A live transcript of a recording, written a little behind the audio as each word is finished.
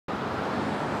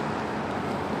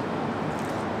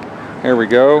Here we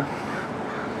go.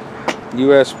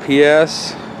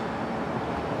 USPS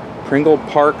Pringle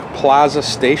Park Plaza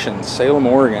Station, Salem,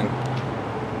 Oregon,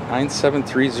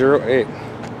 97308.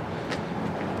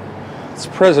 It's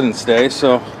President's Day,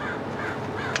 so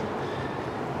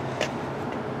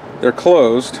they're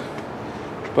closed.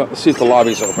 But let's see if the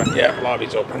lobby's open. Yeah, the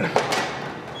lobby's open.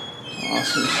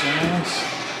 Awesome sauce.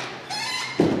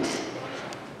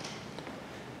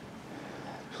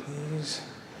 Please.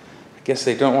 I guess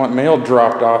they don't want mail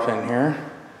dropped off in here.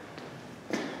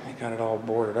 They got it all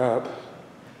boarded up.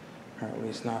 Or at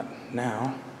least not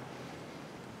now.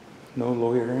 No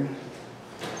loitering.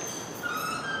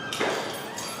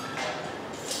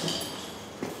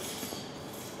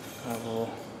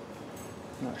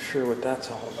 Not sure what that's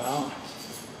all about.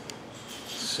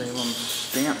 Salem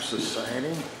Stamp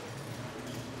Society.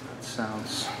 That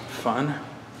sounds fun.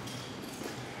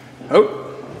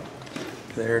 Oh,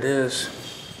 there it is.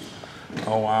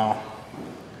 Oh wow.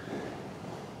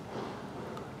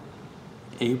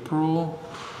 April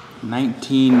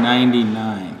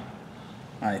 1999.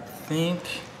 I think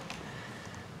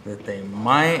that they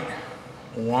might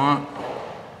want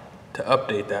to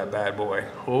update that bad boy.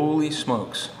 Holy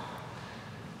smokes.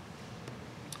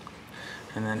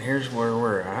 And then here's where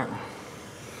we're at.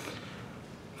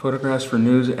 Photographs for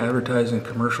news, advertising,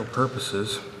 commercial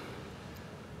purposes.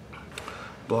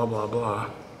 Blah, blah, blah,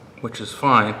 which is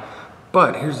fine.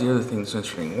 But here's the other thing that's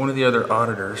interesting. One of the other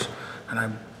auditors, and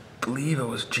I believe it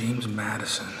was James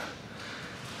Madison,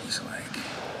 he's like,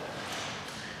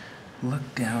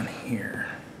 look down here.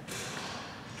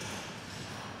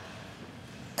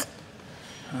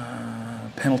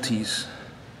 Penalties.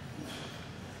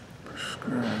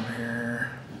 Prescribe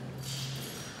here.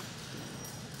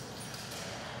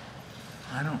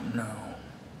 I don't know.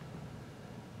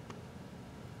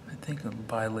 I think a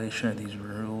violation of these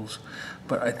rules,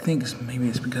 but I think maybe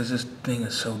it's because this thing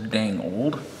is so dang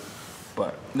old.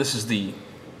 But this is the,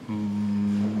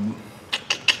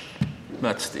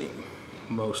 that's the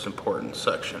most important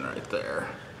section right there.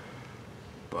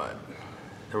 But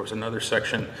there was another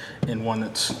section in one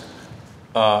that's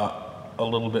a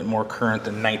little bit more current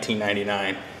than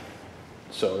 1999.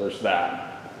 So there's that.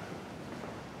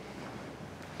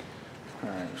 All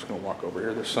right, I'm just gonna walk over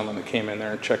here. There's someone that came in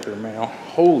there and checked their mail.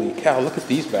 Holy cow, look at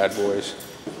these bad boys.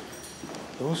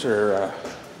 Those are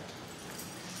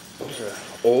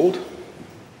old.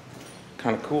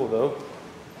 Kind of cool though.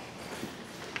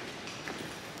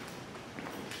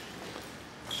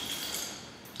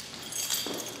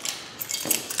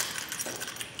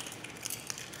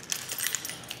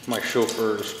 My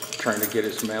chauffeur is trying to get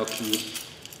his mail key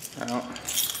out.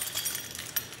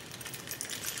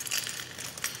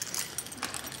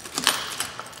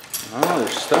 Oh,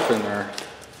 there's stuff in there.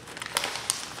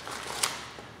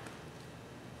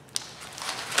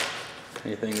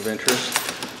 Anything of interest?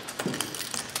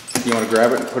 You want to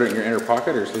grab it and put it in your inner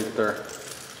pocket or just leave it there?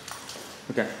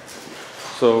 Okay.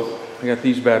 So I got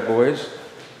these bad boys,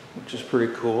 which is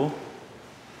pretty cool.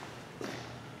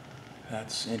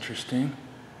 That's interesting.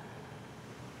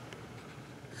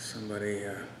 Somebody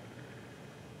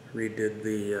redid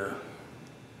the,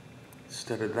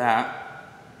 instead of that,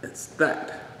 it's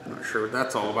that. I'm not sure what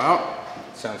that's all about.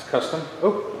 Sounds custom.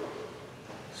 Oh,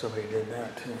 somebody did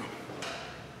that too.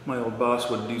 My old boss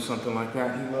would do something like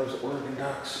that. He loves Oregon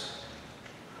ducks.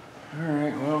 All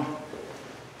right, well,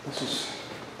 this is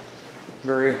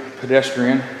very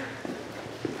pedestrian.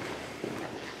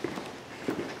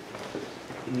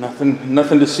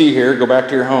 Nothing to see here. Go back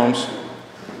to your homes.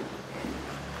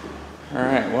 All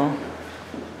right, well,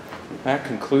 that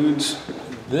concludes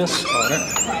this audit.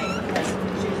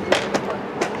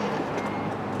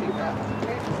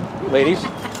 Ladies?